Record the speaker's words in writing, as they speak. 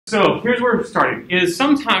So here's where we're starting, is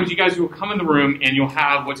sometimes you guys will come in the room and you'll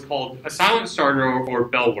have what's called a silent starter or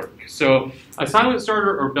bell work. So a silent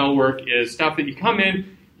starter or bell work is stuff that you come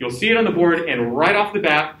in, you'll see it on the board, and right off the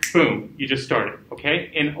bat, boom, you just start it,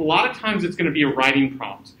 okay? And a lot of times it's going to be a writing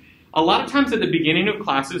prompt. A lot of times at the beginning of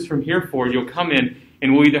classes from here forward, you'll come in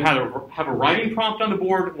and we'll either have a writing prompt on the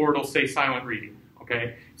board or it'll say silent reading,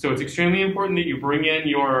 okay? So it's extremely important that you bring in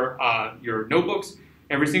your notebooks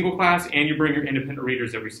every single class, and you bring your independent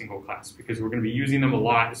readers every single class, because we're going to be using them a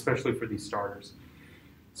lot, especially for these starters.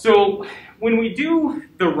 So when we do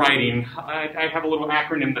the writing, I have a little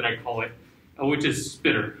acronym that I call it, which is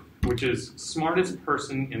S.P.I.T.R, which is smartest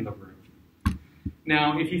person in the room.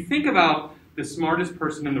 Now, if you think about the smartest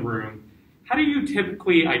person in the room, how do you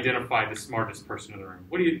typically identify the smartest person in the room?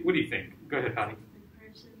 What do you think? Go ahead, Patty.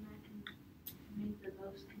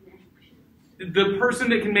 The person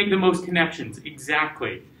that can make the most connections,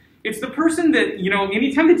 exactly. It's the person that,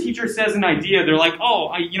 anytime the teacher says an idea, they're like, oh,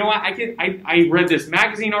 I read this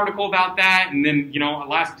magazine article about that, and then,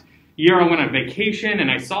 last year I went on vacation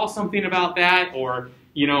and I saw something about that, or,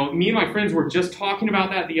 me and my friends were just talking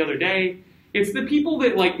about that the other day. It's the people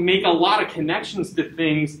that, make a lot of connections to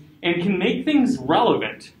things and can make things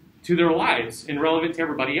relevant to their lives and relevant to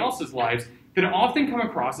everybody else's lives that often come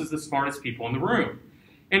across as the smartest people in the room.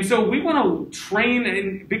 And so we want to train,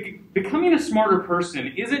 and becoming a smarter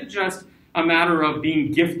person isn't just a matter of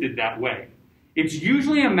being gifted that way. It's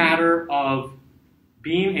usually a matter of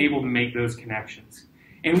being able to make those connections.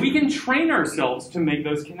 And we can train ourselves to make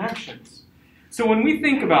those connections. So when we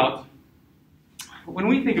think about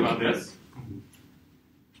this,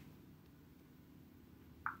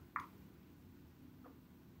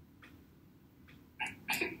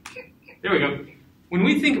 there we go. When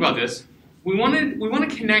we think about this, we want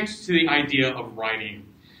to connect to the idea of writing.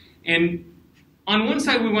 And on one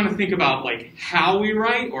side, we want to think about how we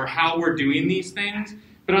write or how we're doing these things.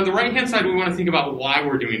 But on the right-hand side, we want to think about why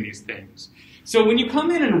we're doing these things. So when you come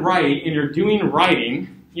in and write and you're doing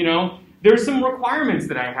writing, there's some requirements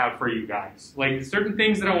that I have for you guys. Like certain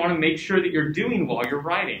things that I want to make sure that you're doing while you're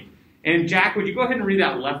writing. And Jack, would you go ahead and read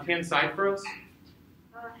that left-hand side for us?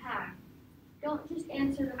 Don't just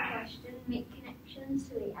answer the question, make connections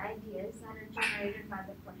to the ideas that are generated by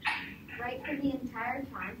the question. Write for the entire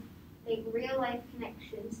time, make real-life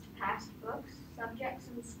connections to past books, subjects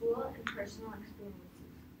in school, and personal experiences.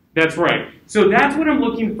 That's right. So that's what I'm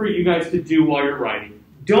looking for you guys to do while you're writing.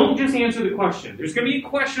 Don't just answer the question. There's going to be a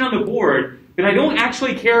question on the board, but I don't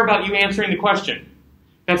actually care about you answering the question.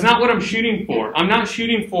 That's not what I'm shooting for. I'm not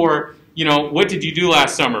shooting for, what did you do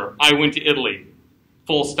last summer? I went to Italy.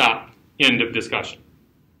 Full stop. End of discussion.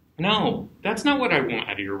 No, that's not what I want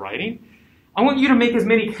out of your writing. I want you to make as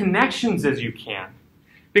many connections as you can.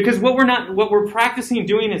 Because what we're practicing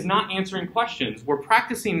doing is not answering questions. We're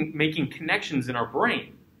practicing making connections in our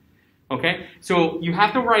brain. Okay? So you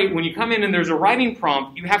have to write, when you come in and there's a writing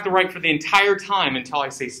prompt, you have to write for the entire time until I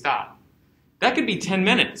say stop. That could be 10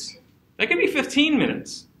 minutes. That could be 15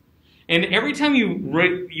 minutes. And every time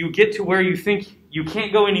you get to where you think you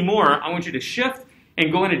can't go anymore, I want you to shift and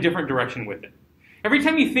go in a different direction with it. Every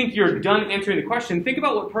time you think you're done answering the question, think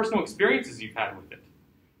about what personal experiences you've had with it.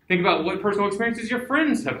 Think about what personal experiences your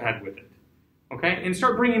friends have had with it. Okay? And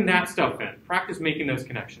start bringing that stuff in. Practice making those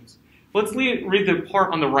connections. Let's read the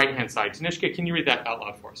part on the right-hand side. Tanishka, can you read that out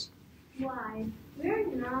loud for us? Why? We're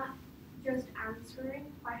not just answering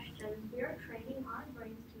questions. We're training our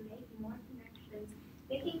brains to make more connections.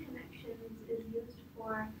 Making connections is used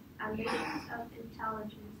for a basis of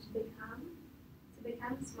intelligence to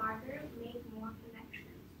become smarter, make more connections.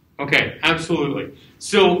 Okay, absolutely.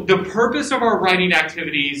 So the purpose of our writing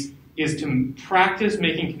activities is to practice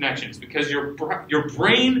making connections, because your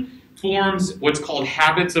brain forms what's called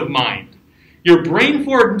habits of mind. Your brain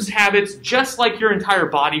forms habits just like your entire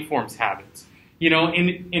body forms habits.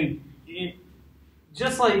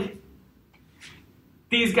 Just like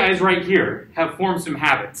these guys right here have formed some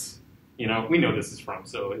habits. We know this is from,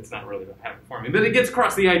 so it's not really about habit forming, but it gets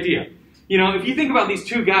across the idea. If you think about these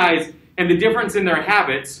two guys and the difference in their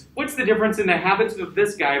habits, what's the difference in the habits of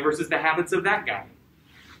this guy versus the habits of that guy?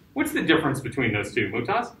 What's the difference between those two,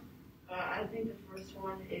 Mutaz? I think the first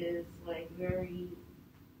one is very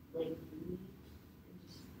weak, and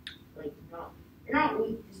just not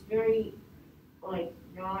weak, just very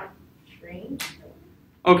not trained.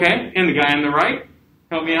 Okay, and the guy on the right,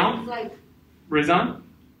 help me out. Rizan?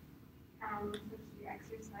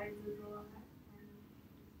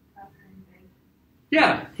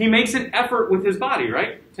 Yeah, he makes an effort with his body,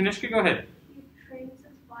 right? Tanishka, go ahead. He trains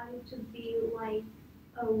his body to be a way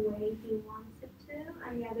he wants it to,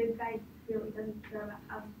 and the other guy really doesn't care about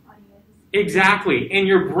how his body is. Exactly. And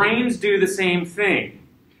your brains do the same thing.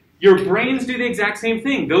 Your brains do the exact same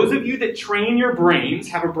thing. Those of you that train your brains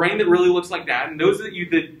have a brain that really looks like that, and those of you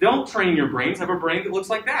that don't train your brains have a brain that looks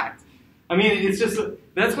like that. I mean, it's just,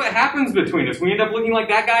 that's what happens between us. We end up looking like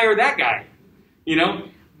that guy or that guy. You know?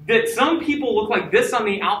 That some people look like this on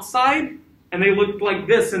the outside, and they look like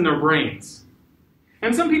this in their brains.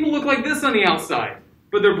 And some people look like this on the outside,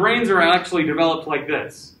 but their brains are actually developed like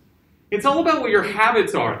this. It's all about what your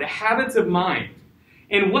habits are, the habits of mind.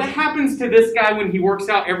 And what happens to this guy when he works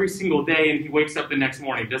out every single day and he wakes up the next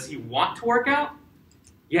morning? Does he want to work out?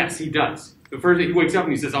 Yes, he does. The first day he wakes up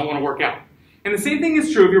and he says, I want to work out. And the same thing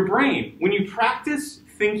is true of your brain. When you practice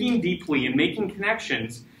thinking deeply and making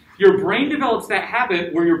connections, your brain develops that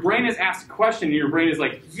habit where your brain is asked a question and your brain is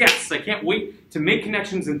like, yes, I can't wait to make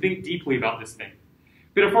connections and think deeply about this thing.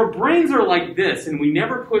 But if our brains are like this and we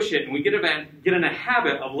never push it and we get in a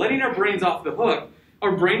habit of letting our brains off the hook,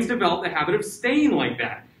 our brains develop the habit of staying like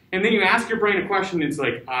that. And then you ask your brain a question and it's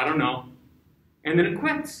like, I don't know. And then it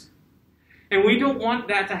quits. And we don't want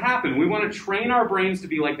that to happen. We want to train our brains to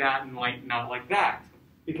be like that and not like that.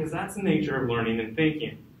 Because that's the nature of learning and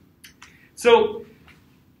thinking. So,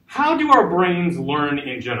 how do our brains learn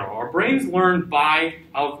in general? Our brains learn by,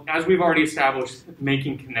 as we've already established,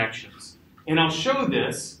 making connections. And I'll show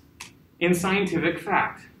this in scientific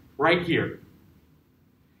fact, right here.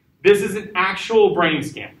 This is an actual brain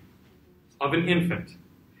scan of an infant.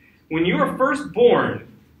 When you are first born,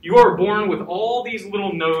 you are born with all these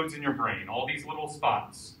little nodes in your brain, all these little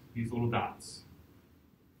spots, these little dots.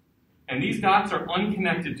 And these dots are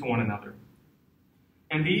unconnected to one another.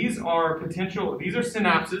 And these are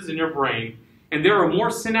synapses in your brain, and there are more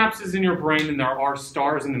synapses in your brain than there are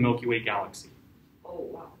stars in the Milky Way galaxy. Oh,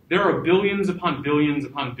 wow. There are billions upon billions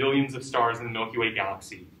upon billions of stars in the Milky Way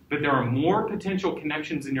galaxy, but there are more potential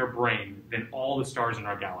connections in your brain than all the stars in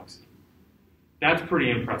our galaxy. That's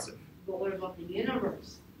pretty impressive. But what about the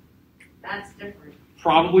universe? That's different.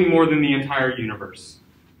 Probably more than the entire universe.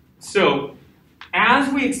 So,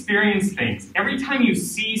 as we experience things, every time you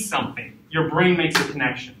see something, your brain makes a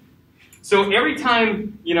connection. So every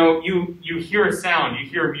time you hear a sound, you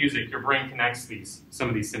hear music, your brain connects some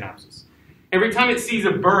of these synapses. Every time it sees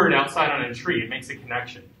a bird outside on a tree, it makes a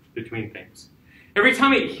connection between things. Every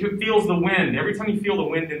time it feels the wind, every time you feel the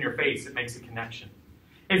wind in your face, it makes a connection.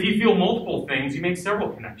 If you feel multiple things, you make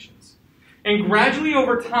several connections. And gradually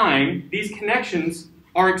over time, these connections,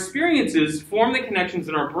 our experiences, form the connections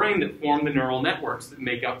in our brain that form the neural networks that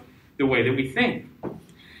make up the way that we think.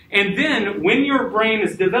 And then, when your brain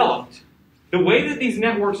is developed, the way that these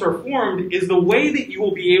networks are formed is the way that you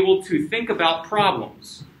will be able to think about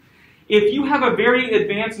problems. If you have a very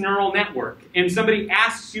advanced neural network and somebody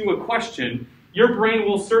asks you a question, your brain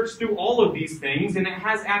will search through all of these things and it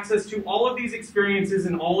has access to all of these experiences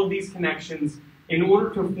and all of these connections in order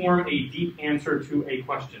to form a deep answer to a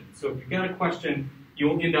question. So if you get a question,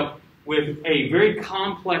 you'll end up with a very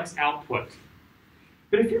complex output.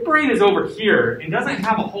 But if your brain is over here and doesn't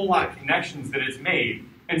have a whole lot of connections that it's made,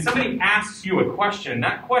 and somebody asks you a question,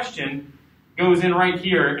 that question goes in right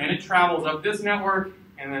here and it travels up this network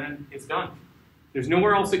and then it's done. There's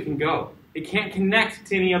nowhere else it can go. It can't connect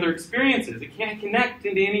to any other experiences. It can't connect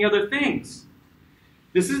into any other things.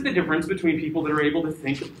 This is the difference between people that are able to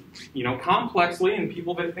think, complexly and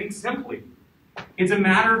people that think simply. It's a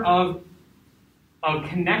matter of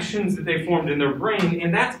connections that they formed in their brain,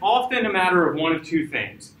 and that's often a matter of one of two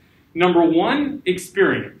things. Number one,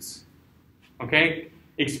 experience. Okay?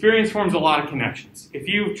 Experience forms a lot of connections. If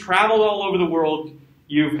you've traveled all over the world,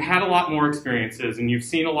 you've had a lot more experiences, and you've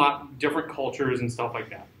seen a lot of different cultures and stuff like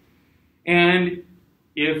that. And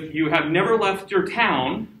if you have never left your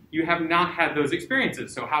town, you have not had those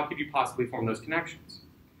experiences, so how could you possibly form those connections?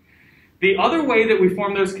 The other way that we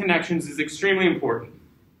form those connections is extremely important.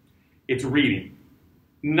 It's reading.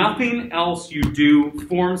 Nothing else you do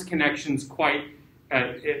forms connections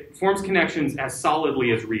as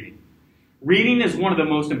solidly as reading. Reading is one of the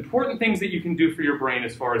most important things that you can do for your brain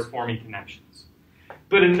as far as forming connections.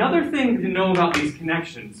 But another thing to know about these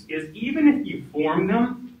connections is even if you form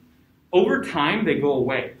them, over time they go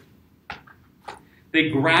away. They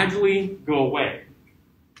gradually go away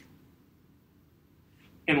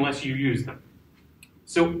unless you use them.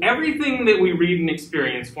 So everything that we read and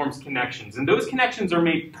experience forms connections, and those connections are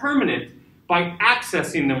made permanent by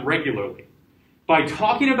accessing them regularly, by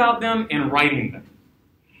talking about them and writing them.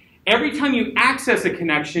 Every time you access a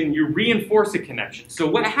connection, you reinforce a connection. So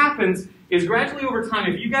what happens is gradually over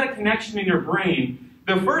time, if you got a connection in your brain,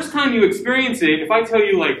 the first time you experience it, if I tell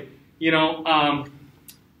you if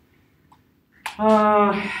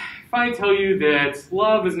I tell you that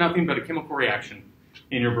love is nothing but a chemical reaction,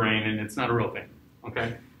 in your brain, and it's not a real thing.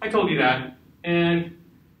 Okay? I told you that, and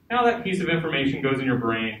now that piece of information goes in your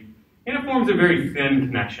brain, and it forms a very thin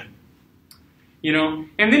connection. You know?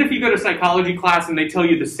 And then if you go to psychology class and they tell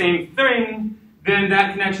you the same thing, then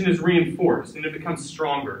that connection is reinforced, and it becomes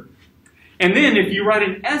stronger. And then if you write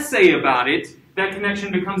an essay about it, that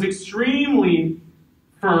connection becomes extremely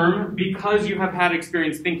firm because you have had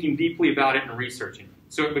experience thinking deeply about it and researching it.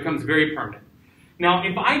 So it becomes very permanent. Now,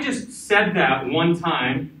 if I just said that one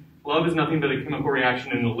time, love is nothing but a chemical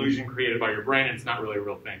reaction and an illusion created by your brain, and it's not really a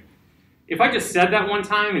real thing. If I just said that one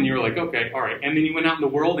time and you were like, okay, all right, and then you went out in the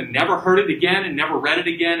world and never heard it again and never read it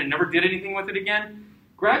again and never did anything with it again,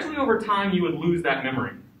 gradually over time you would lose that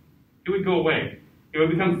memory. It would go away. It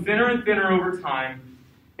would become thinner and thinner over time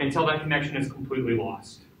until that connection is completely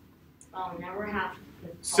lost. Oh, never happened.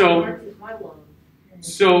 So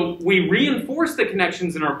we reinforce the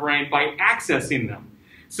connections in our brain by accessing them.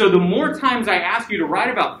 So the more times I ask you to write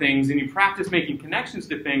about things and you practice making connections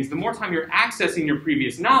to things, the more time you're accessing your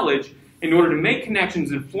previous knowledge in order to make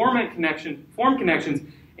connections and form connections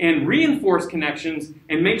and reinforce connections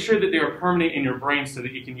and make sure that they are permanent in your brain so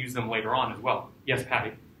that you can use them later on as well. Yes,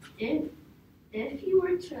 Patty? If you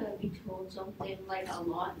were to be told something like a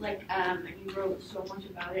lot, like and you wrote so much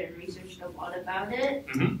about it and researched a lot about it,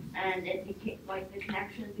 and it became like the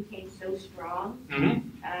connections became so strong,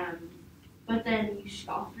 but then you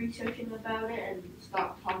stopped researching about it and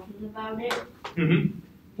stopped talking about it,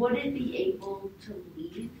 would it be able to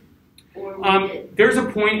leave? Or there's a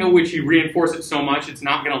point at which you reinforce it so much it's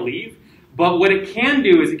not going to leave, but what it can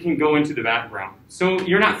do is it can go into the background. So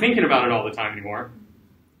you're not thinking about it all the time anymore.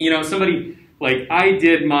 You know, like I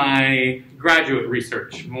did my graduate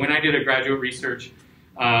research. When I did a graduate research,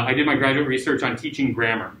 I did my graduate research on teaching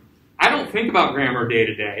grammar. I don't think about grammar day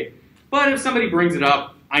to day, but if somebody brings it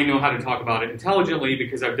up, I know how to talk about it intelligently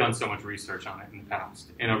because I've done so much research on it in the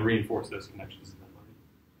past, and I've reinforced those connections.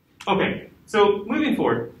 Okay, so moving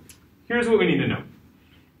forward, here's what we need to know.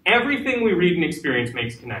 Everything we read and experience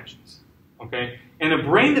makes connections, okay? And a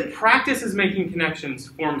brain that practices making connections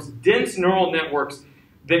forms dense neural networks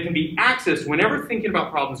that can be accessed whenever thinking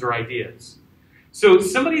about problems or ideas. So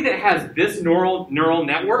somebody that has this neural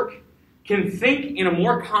network can think in a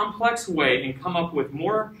more complex way and come up with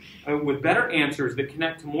with better answers that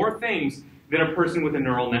connect to more things than a person with a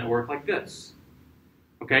neural network like this.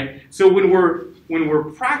 Okay? So when we're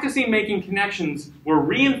practicing making connections, we're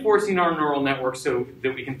reinforcing our neural network so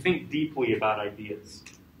that we can think deeply about ideas.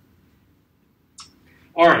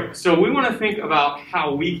 All right, so we want to think about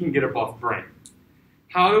how we can get a buff brain.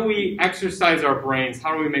 How do we exercise our brains?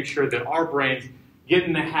 How do we make sure that our brains get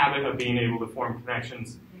in the habit of being able to form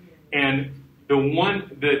connections? And the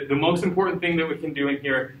most important thing that we can do in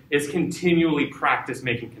here is continually practice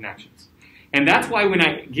making connections. And that's why when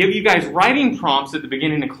I give you guys writing prompts at the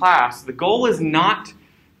beginning of class, the goal is not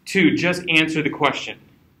to just answer the question.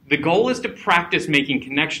 The goal is to practice making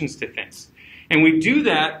connections to things. And we do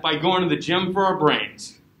that by going to the gym for our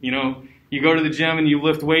brains. You know, you go to the gym and you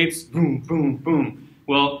lift weights, boom, boom, boom.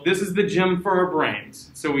 Well, this is the gym for our brains.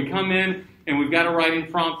 So we come in and we've got a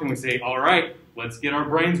writing prompt and we say, all right, let's get our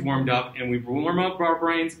brains warmed up. And we warm up our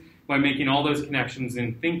brains by making all those connections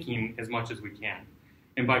and thinking as much as we can.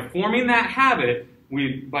 And by forming that habit,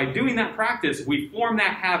 by doing that practice, we form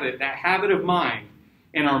that habit of mind.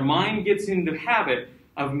 And our mind gets in the habit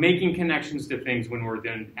of making connections to things when we're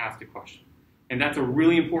then asked a question. And that's a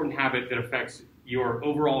really important habit that affects your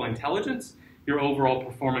overall intelligence, your overall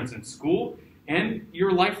performance in school, and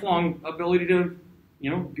your lifelong ability to,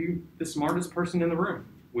 be the smartest person in the room,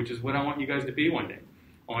 which is what I want you guys to be one day.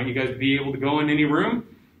 I want you guys to be able to go in any room,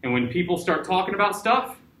 and when people start talking about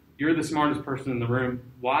stuff, you're the smartest person in the room.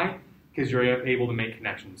 Why? Because you're able to make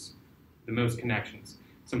connections, the most connections.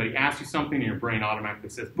 Somebody asks you something, and your brain automatically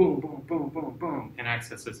says, boom, boom, boom, boom, boom, and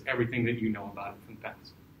accesses everything that you know about it from the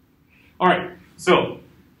past. All right, so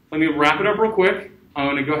let me wrap it up real quick. I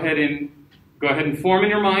want to go ahead and form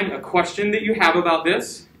in your mind a question that you have about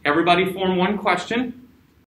this. Everybody form one question.